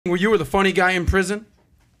Where you were the funny guy in prison?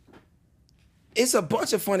 It's a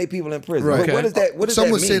bunch of funny people in prison. Right. But what does that? What does Some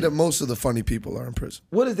that would mean? say that most of the funny people are in prison.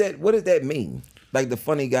 What does that? What does that mean? Like the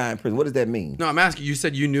funny guy in prison. What does that mean? No, I'm asking. You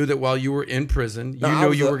said you knew that while you were in prison, you No,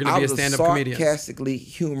 knew you were going to be a stand-up comedian. Sarcastically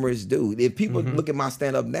humorous dude. If people look at my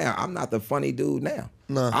stand-up now, I'm not the funny dude now.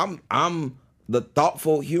 No. I'm the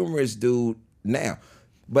thoughtful, humorous dude now.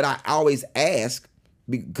 But I always ask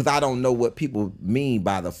because I don't know what people mean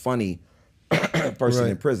by the funny person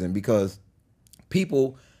in prison, because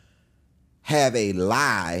people have a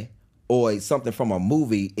lie or something from a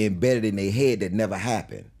movie embedded in their head that never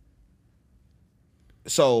happened.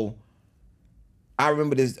 So I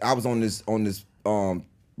remember this. I was on this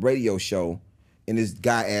radio show, and this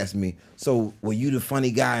guy asked me, "So were you the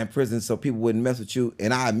funny guy in prison so people wouldn't mess with you?"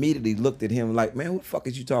 And I immediately looked at him like, "Man, who the fuck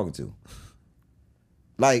is you talking to?"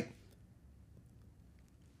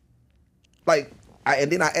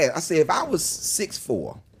 And then I asked, I said, if I was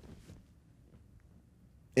 6'4"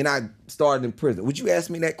 and I started in prison, would you ask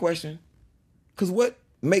me that question? Because what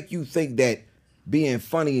make you think that being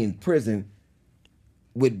funny in prison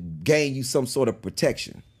would gain you some sort of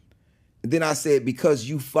protection? And then I said, because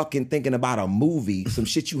you fucking thinking about a movie, some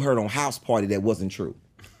shit you heard on House Party that wasn't true.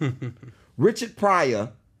 Richard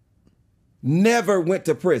Pryor never went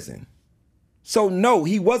to prison. So no,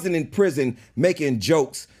 he wasn't in prison making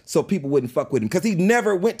jokes so people wouldn't fuck with him, because he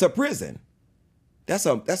never went to prison. That's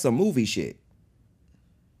a movie shit.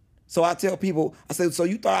 So I tell people, I say, so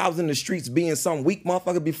you thought I was in the streets being some weak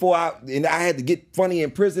motherfucker before I had to get funny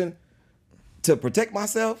in prison to protect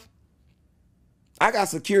myself? I got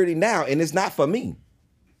security now, and it's not for me.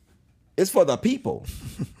 It's for the people.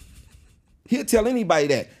 He'll tell anybody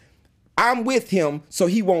that. I'm with him so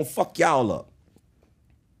he won't fuck y'all up.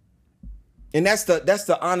 And that's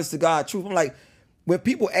the honest to God truth. I'm like, when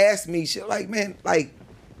people ask me shit, like, man, like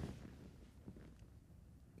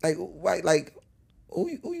who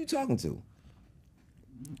you talking to?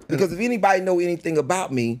 Because if anybody know anything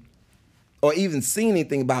about me, or even seen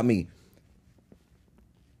anything about me,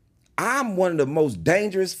 I'm one of the most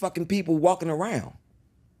dangerous fucking people walking around.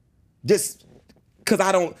 Just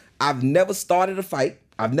because I've never started a fight.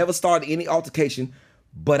 I've never started any altercation.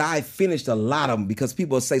 But I finished a lot of them because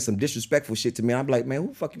people will say some disrespectful shit to me. And I'm like, man, who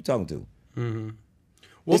the fuck you talking to? Mm-hmm.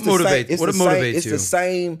 What motivates you?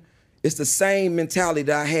 It's the same mentality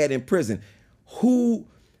that I had in prison.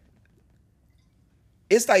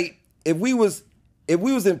 It's like if we was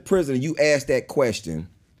in prison and you asked that question,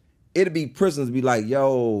 it'd be prisoners be like,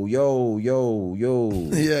 yo.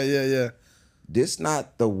 Yeah. This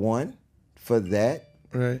not the one for that.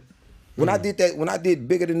 Right. When I did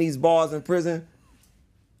Bigger Than These Bars in prison,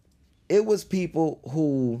 it was people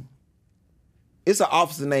who, it's an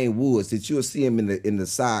officer named Woods that you'll see him in the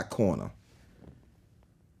side corner.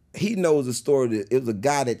 He knows the story that it was a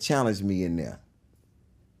guy that challenged me in there.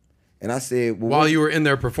 And I said, well, while you were in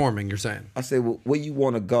there performing, you're saying? I said, well, where you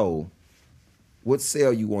want to go? What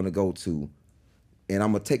cell you want to go to? And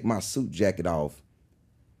I'm going to take my suit jacket off,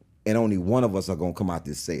 and only one of us are going to come out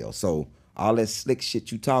this cell. So all that slick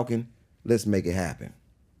shit you talking, let's make it happen.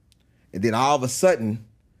 And then all of a sudden,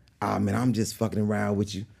 man, I'm just fucking around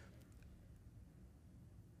with you.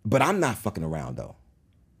 But I'm not fucking around, though.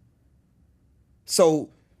 So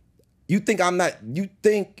you think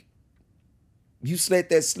you said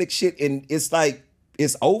that slick shit and it's like,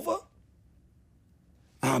 it's over?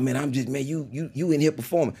 Man, you in here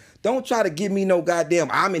performing. Don't try to give me no goddamn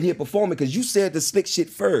I'm in here performing, because you said the slick shit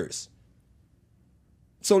first.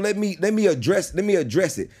 So let me address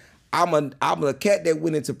it. I'm a cat that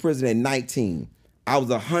went into prison at 19. I was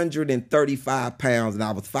 135 pounds and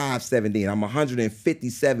I was 5'7". I'm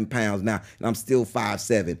 157 pounds now and I'm still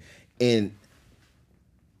 5'7". And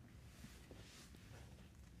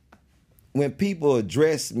when people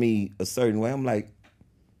address me a certain way, I'm like,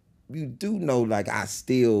 you do know, like, I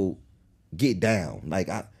still get down.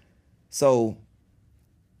 So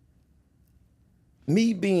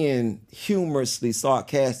me being humorously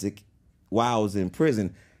sarcastic while I was in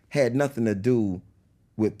prison had nothing to do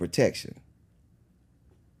with protection.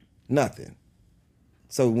 Nothing.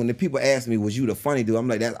 So when the people ask me, was you the funny dude? I'm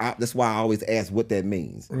like, that's why I always ask what that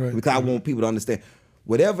means. Right. Because I want people to understand.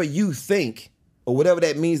 Whatever you think or whatever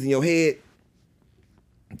that means in your head,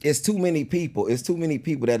 it's too many people. It's too many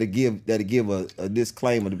people that'll give a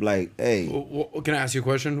disclaimer to be like, hey. Well, can I ask you a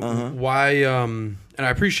question? Why? And I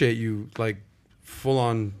appreciate you like full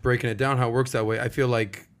on breaking it down how it works that way. I feel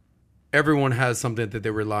like everyone has something that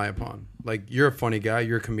they rely upon. Like, you're a funny guy,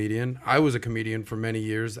 you're a comedian. I was a comedian for many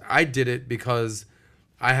years. I did it because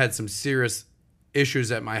I had some serious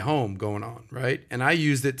issues at my home going on, right? And I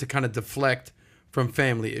used it to kind of deflect from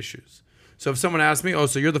family issues. So if someone asked me, "Oh,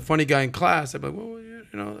 so you're the funny guy in class?" I'd be like, "Well, you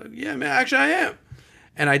know, yeah, man, actually I am."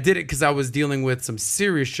 And I did it because I was dealing with some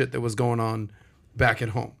serious shit that was going on back at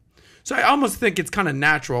home. So I almost think it's kind of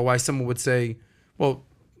natural why someone would say, "Well,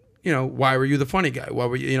 you know, why were you the funny guy? Why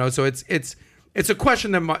were you?" You know, so it's a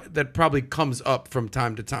question that probably comes up from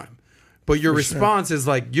time to time. But your response is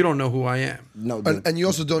like, you don't know who I am. No, and you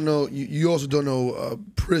also don't know. You also don't know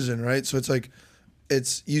prison, right? So it's like,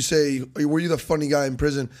 you say, were you the funny guy in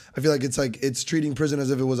prison? I feel like it's treating prison as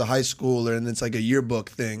if it was a high school, and it's like a yearbook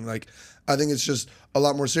thing. Like, I think it's just a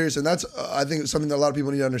lot more serious, and that's I think something that a lot of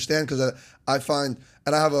people need to understand, because I find,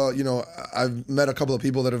 and I have I've met a couple of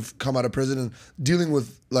people that have come out of prison and dealing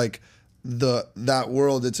with like that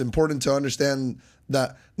world. It's important to understand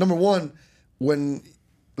that, number one, when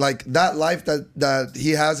like that life that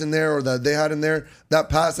he has in there, or that they had in there, that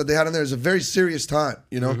past that they had in there, is a very serious time,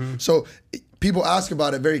 you know? Mm-hmm. So people ask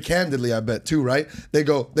about it very candidly, I bet too, right? They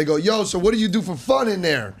go, yo, so what do you do for fun in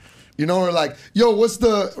there? You know, or like, yo, what's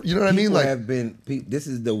the, you know what I mean? Like, this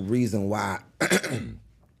is the reason why,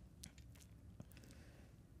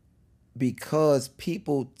 because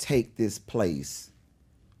people take this place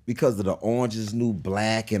because of the Orange is the New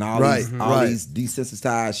Black and all these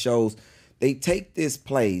desensitized shows. They take this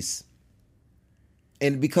place,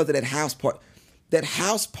 and because of that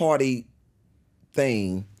house party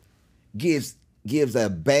thing gives a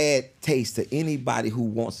bad taste to anybody who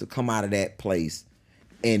wants to come out of that place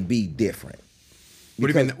and be different.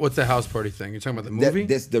 What do you mean? What's the house party thing? You're talking about the movie?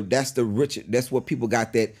 That's what people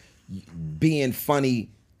got, that being funny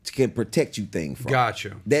can protect you thing from. Got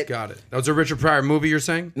it. That was a Richard Pryor movie, you're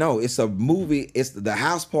saying? No, it's a movie. It's the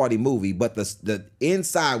house party movie, but the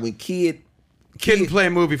inside, when Kid and Play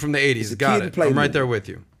movie from the 80s. Got it. I'm right there with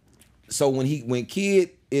you. So when Kid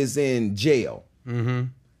is in jail, mm-hmm.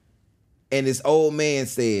 and this old man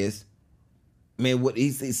says, man, what he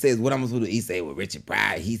says, what I'm supposed to do? He said, well, Richard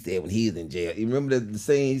Pryor, he said when he was in jail. You remember the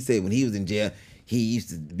scene? He said when he was in jail, he used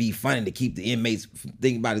to be funny to keep the inmates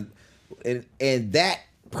thinking about it. And that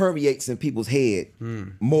permeates in people's head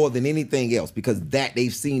more than anything else, because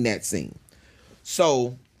they've seen that scene.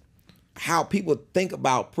 So how people think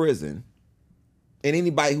about prison, and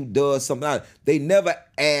anybody who does something out, they never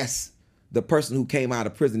ask the person who came out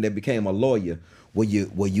of prison that became a lawyer, were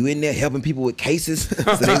you in there helping people with cases so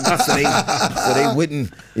they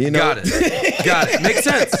wouldn't, you know? Got it. Makes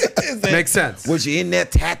sense. Makes sense. Was you in there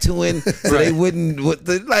tattooing so they wouldn't,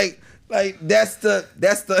 like that's the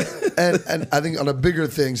and I think on a bigger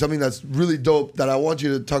thing, something that's really dope that I want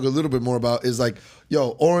you to talk a little bit more about is like, yo,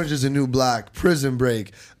 Orange is the New Black, Prison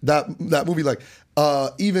Break, that movie, like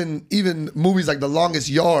even movies like The Longest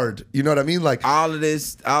Yard, you know what I mean? Like all of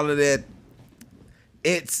that,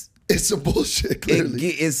 it's some bullshit. Clearly,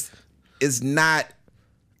 it's not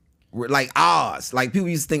like Oz. Like people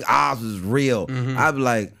used to think Oz was real. Mm-hmm. I'd be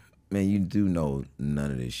like, man, you do know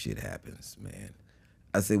none of this shit happens, man.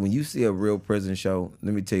 I said, when you see a real prison show,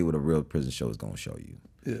 let me tell you what a real prison show is gonna show you.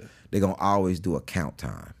 Yeah, they're gonna always do a count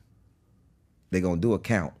time. They're gonna do a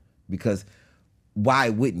count, because why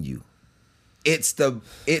wouldn't you? It's the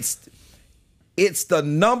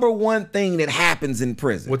number one thing that happens in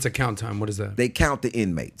prison. What's a count time? What is that? They count the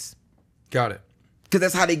inmates. Got it. Because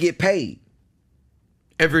that's how they get paid.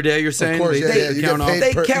 Every day, you're saying? Of course,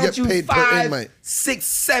 they count you 5, inmate. 6,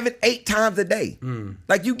 7, 8 times a day.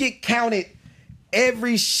 Like you get counted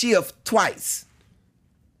every shift twice.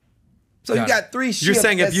 So you got 3 shifts. You're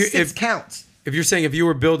saying if counts. If you're saying if you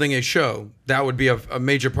were building a show, that would be a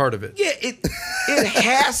major part of it. Yeah, it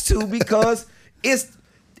has to, because it's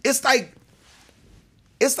like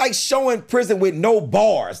showing prison with no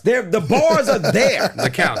bars. The bars are there.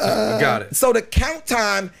 The count time. Got it. So the count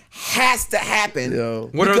time has to happen.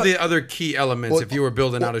 What are the other key elements if you were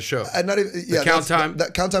building out a show? And not even, the count time.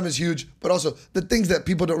 That count time is huge, but also the things that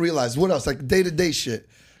people don't realize. What else? Like day-to-day shit.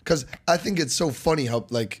 Because I think it's so funny how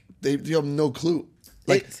like you have no clue.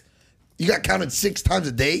 Like you got counted 6 times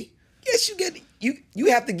a day. Yes, you get.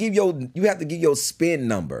 You have to give your spin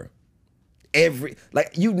number.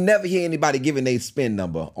 You never hear anybody giving their spin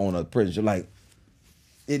number on a prison show. Like,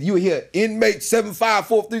 if you hear inmate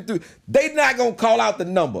 75433, they not gonna call out the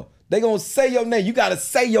number. They gonna say your name. You gotta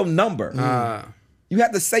say your number. You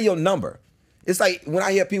have to say your number. It's like when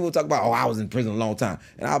I hear people talk about, oh, I was in prison a long time,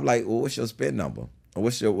 and I'm like, well, what's your spin number? Or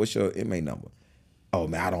what's your inmate number? Oh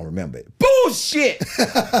man, I don't remember it. Bullshit.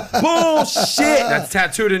 Bullshit. That's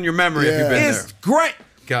tattooed in your memory if you've been there. It's great.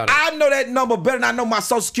 Got it. I know that number better than I know my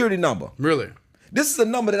social security number. Really? This is a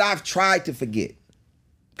number that I've tried to forget.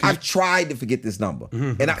 I've tried to forget this number.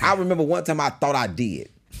 Mm-hmm. And I remember one time I thought I did.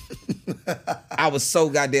 I was so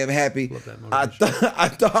goddamn happy. Love that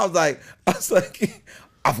I was like,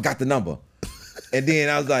 I forgot the number. And then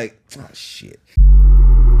I was like, oh shit.